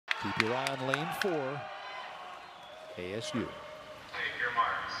Keep your eye on lane 4. ASU. Take your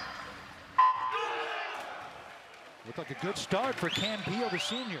marks. Looked like a good start for Cam Peel, the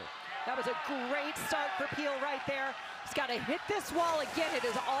senior. That was a great start for Peel right there. He's got to hit this wall again. It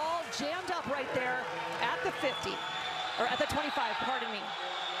is all jammed up right there at the 50, or at the 25, pardon me.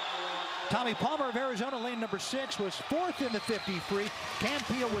 Tommy Palmer of Arizona, lane number 6, was 4th in the 50 free. Cam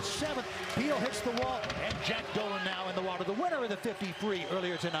Peel was 7th. Peel hits the wall, and Jack Dolan now in the water, the winner of the 50 free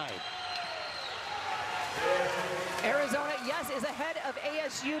earlier tonight. Arizona, yes, is ahead of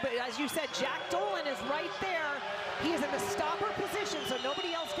ASU, but as you said, Jack Dolan is right there. He is in the stopper position, so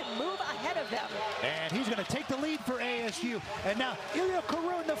nobody else can move ahead of them. And he's going to take the lead for ASU. And now Ilya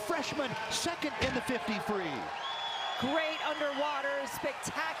Karoun, the freshman, 2nd in the 50 free. Great underwater,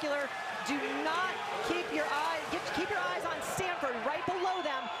 spectacular. Do not keep your eyes on Stanford right below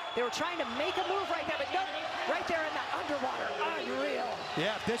them. They were trying to make a move right there, but no, right there in that underwater, unreal.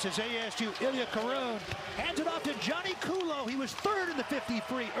 Yeah, this is ASU. Ilya Karoun hands it off to Johnny Kulo. He was 3rd in the 50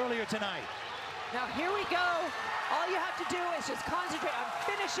 free earlier tonight. Now here we go. All you have to do is just concentrate on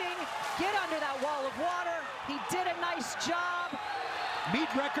finishing, get under that wall of water. He did a nice job.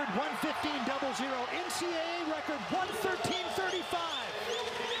 Meet record 1:15.00. NCAA record 1:13.35.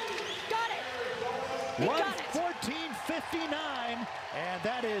 Got it. 1:14.59, and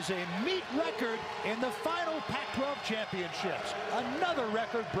that is a meet record in the final Pac-12 championships. Another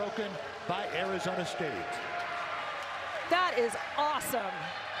record broken by Arizona State. That is awesome.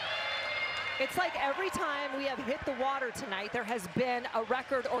 It's like every time we have hit the water tonight, there has been a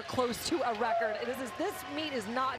record or close to a record. This meet is not